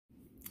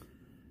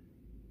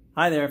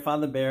Hi there,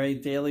 Father Barry,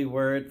 Daily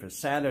Word for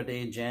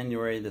Saturday,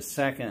 January the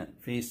 2nd,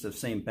 Feast of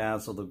St.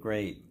 Basil the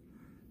Great.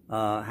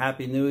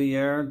 Happy New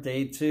Year,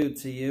 day 2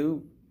 to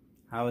you.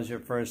 How was your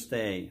first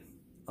day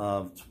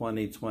of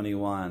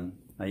 2021?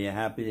 Are you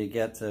happy to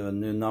get to a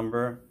new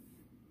number?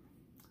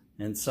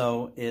 And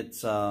so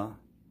it's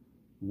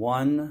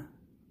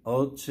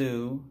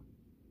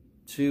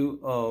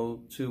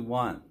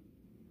 1022021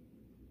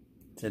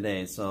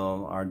 today.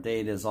 So our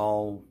date is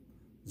all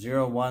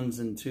 0, 1s,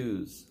 and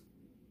 2s.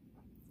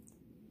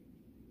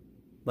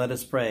 Let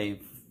us pray.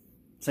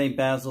 St.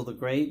 Basil the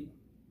Great,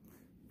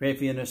 pray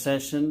for your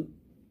intercession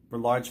for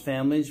large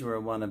families. You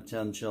are one of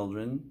 10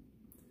 children.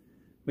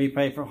 We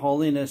pray for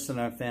holiness in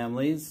our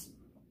families,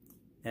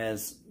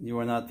 as you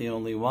are not the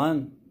only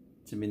one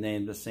to be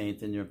named a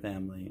saint in your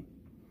family.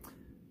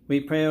 We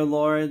pray, O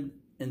Lord,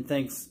 in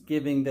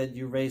thanksgiving that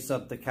you raise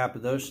up the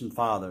Cappadocian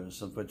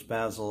Fathers, of which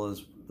Basil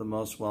is the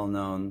most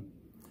well-known,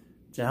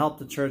 to help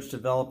the Church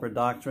develop her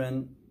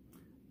doctrine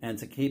and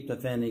to keep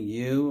defending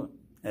you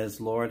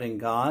as Lord and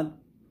God,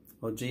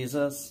 O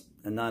Jesus,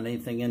 and not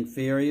anything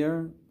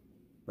inferior,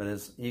 but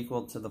as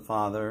equal to the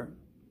Father.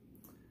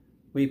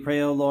 We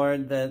pray, O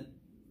Lord, that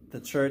the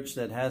Church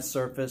that has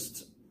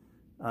surfaced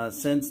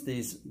since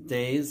these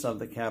days of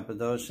the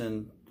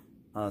Cappadocian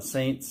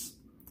saints,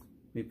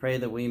 we pray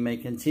that we may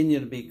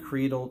continue to be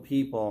creedal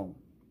people,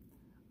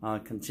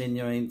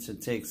 continuing to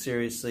take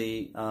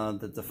seriously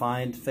the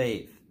defined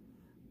faith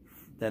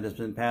that has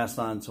been passed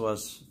on to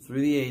us through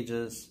the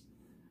ages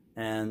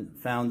and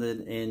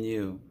founded in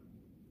you.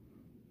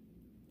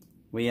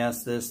 We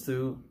ask this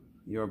through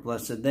your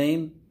blessed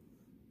name,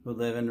 who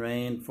live and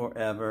reign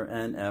forever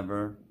and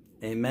ever.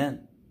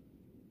 Amen.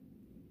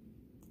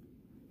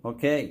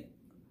 Okay,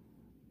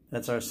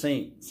 that's our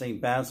saint,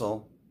 St.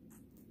 Basil,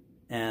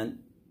 and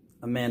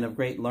a man of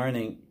great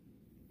learning,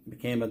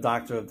 became a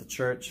doctor of the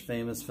church,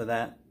 famous for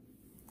that.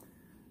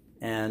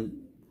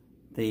 And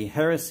the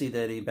heresy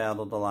that he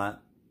battled a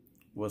lot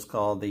was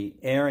called the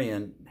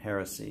Arian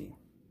heresy.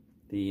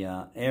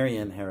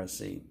 Arian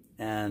heresy,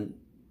 and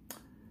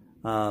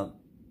it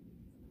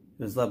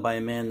was led by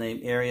a man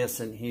named Arius,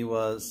 and he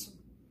was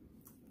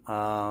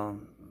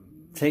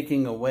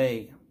taking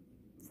away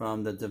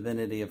from the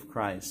divinity of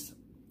Christ.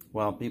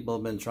 While people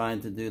have been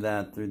trying to do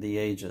that through the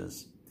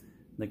ages,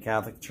 the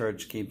Catholic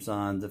Church keeps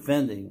on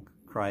defending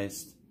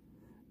Christ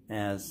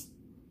as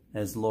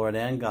Lord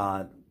and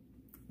God,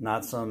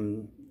 not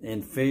some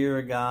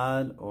inferior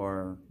God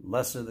or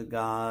lesser the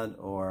God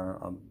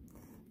or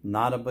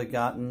not a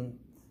begotten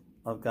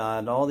of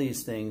God. All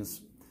these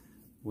things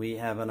we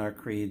have in our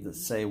creed that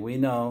say we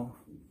know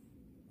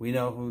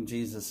who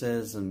Jesus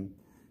is, and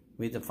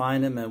we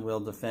define him and we'll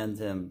defend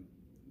him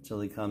till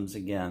he comes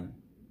again.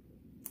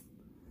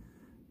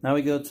 Now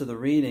we go to the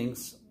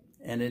readings,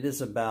 and it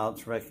is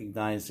about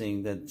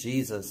recognizing that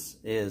Jesus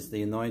is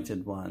the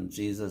Anointed One.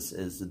 Jesus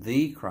is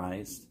the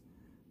Christ.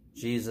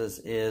 Jesus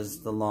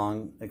is the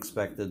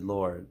long-expected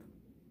Lord.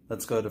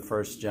 Let's go to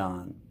 1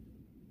 John.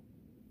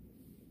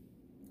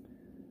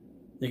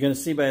 You're going to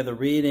see by the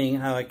reading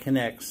how it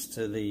connects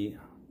to the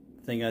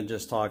thing I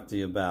just talked to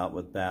you about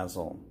with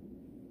Basil.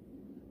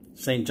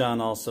 St. John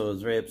also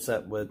is very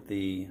upset with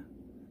the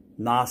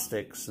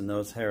Gnostics and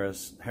those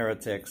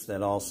heretics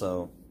that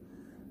also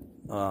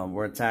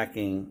were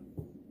attacking,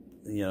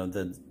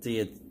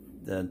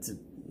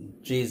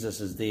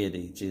 Jesus'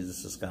 deity,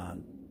 Jesus'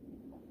 God.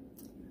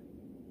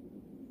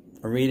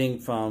 A reading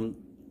from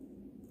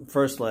the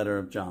first letter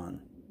of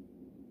John.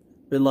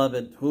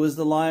 Beloved, who is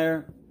the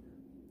liar?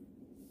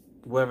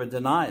 Whoever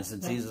denies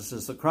that Jesus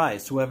is the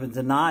Christ, whoever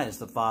denies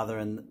the Father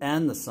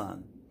and the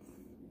Son.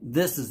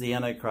 This is the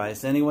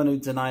Antichrist. Anyone who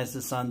denies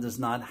the Son does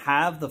not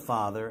have the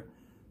Father,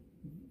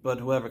 but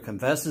whoever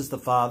confesses the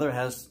Father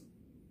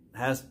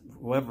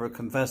whoever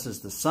confesses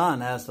the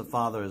Son has the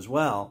Father as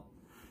well.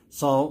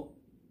 So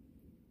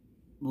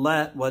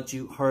let what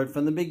you heard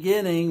from the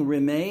beginning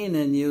remain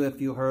in you.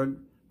 If you heard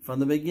from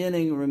the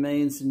beginning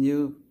remains in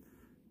you,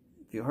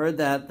 if you heard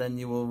that, then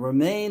you will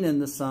remain in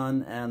the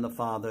Son and the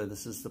Father.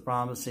 This is the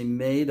promise he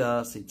made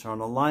us,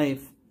 eternal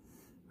life.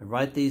 I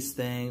write these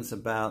things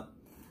about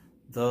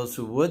those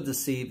who would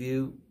deceive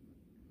you.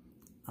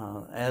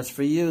 As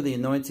for you, the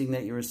anointing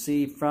that you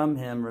receive from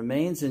him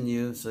remains in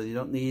you, so you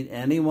don't need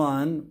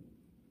anyone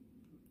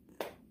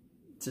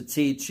to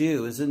teach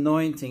you. His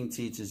anointing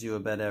teaches you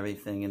about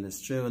everything, and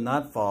is true and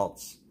not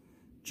false,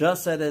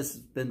 just as it has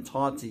been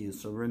taught to you,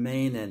 so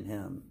remain in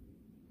him.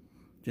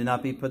 Do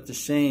not be put to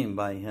shame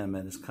by him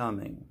at his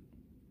coming.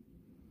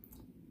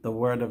 The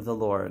word of the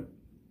Lord.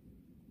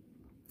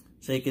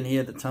 So you can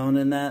hear the tone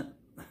in that.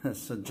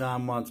 So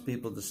John wants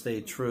people to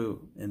stay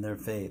true in their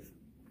faith.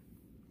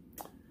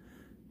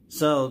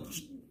 So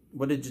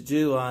what did you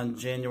do on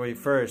January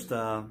 1st?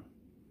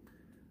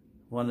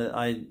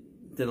 I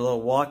did a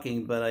little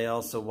walking, but I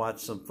also watched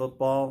some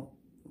football.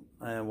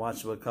 I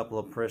watched with a couple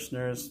of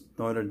parishioners.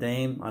 Notre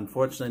Dame.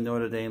 Unfortunately,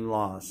 Notre Dame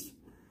lost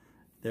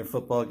their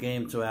football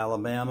game to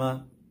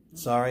Alabama.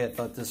 Sorry, I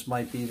thought this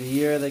might be the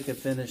year they could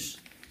finish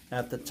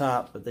at the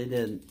top, but they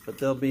didn't. But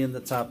they'll be in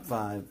the top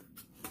 5.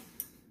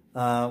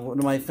 What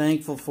am I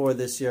thankful for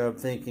this year? I'm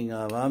thinking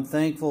of. I'm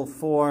thankful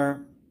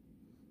for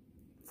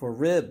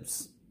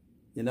ribs,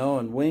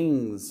 and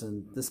wings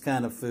and this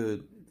kind of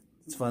food.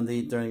 It's fun to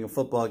eat during a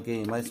football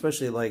game. I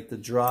especially like the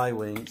dry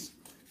wings,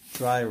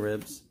 dry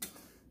ribs.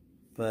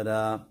 But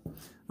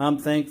I'm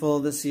thankful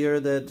this year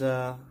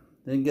that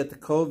didn't get the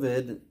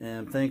COVID, and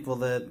I'm thankful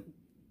that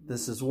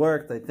this has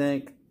worked, I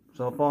think,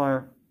 so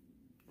far.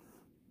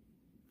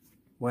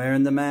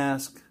 Wearing the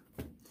mask.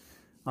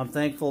 I'm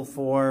thankful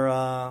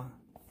for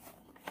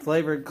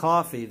flavored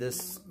coffee.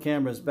 This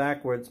camera's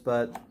backwards,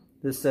 but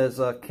this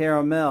says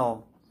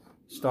caramel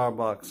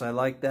Starbucks. I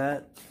like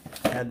that.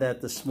 Had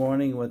that this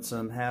morning with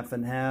some half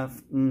and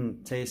half.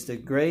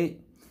 Tasted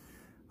great.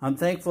 I'm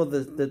thankful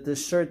that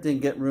this shirt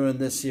didn't get ruined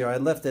this year. I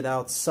left it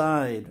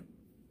outside,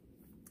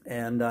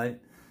 and I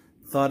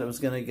thought it was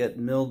going to get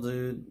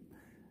mildewed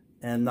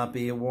and not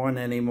be worn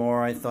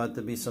anymore. I thought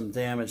there'd be some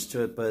damage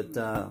to it,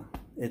 but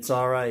it's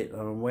all right.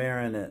 I'm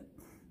wearing it,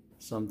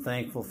 so I'm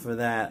thankful for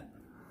that.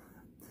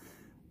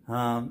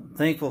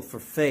 Thankful for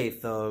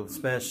faith, though,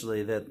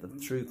 especially that the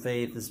true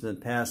faith has been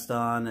passed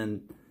on,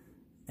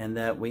 and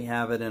that we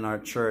have it in our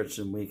church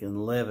and we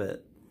can live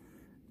it.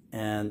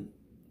 And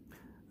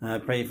I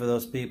pray for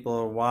those people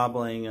who are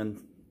wobbling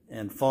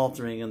and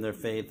faltering in their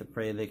faith. I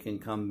pray they can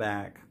come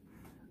back.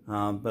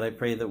 But I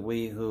pray that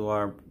we who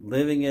are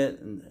living it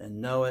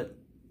and know it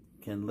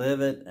can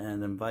live it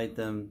and invite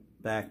them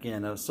back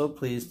in. I was so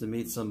pleased to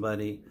meet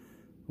somebody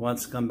who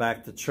wants to come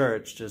back to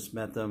church. Just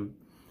met them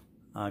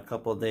a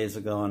couple of days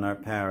ago in our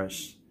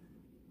parish.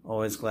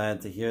 Always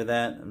glad to hear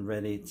that and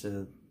ready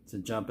to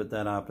jump at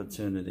that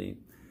opportunity.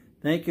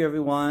 Thank you,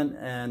 everyone,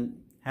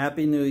 and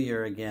Happy New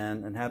Year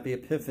again, and Happy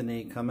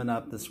Epiphany coming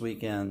up this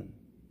weekend.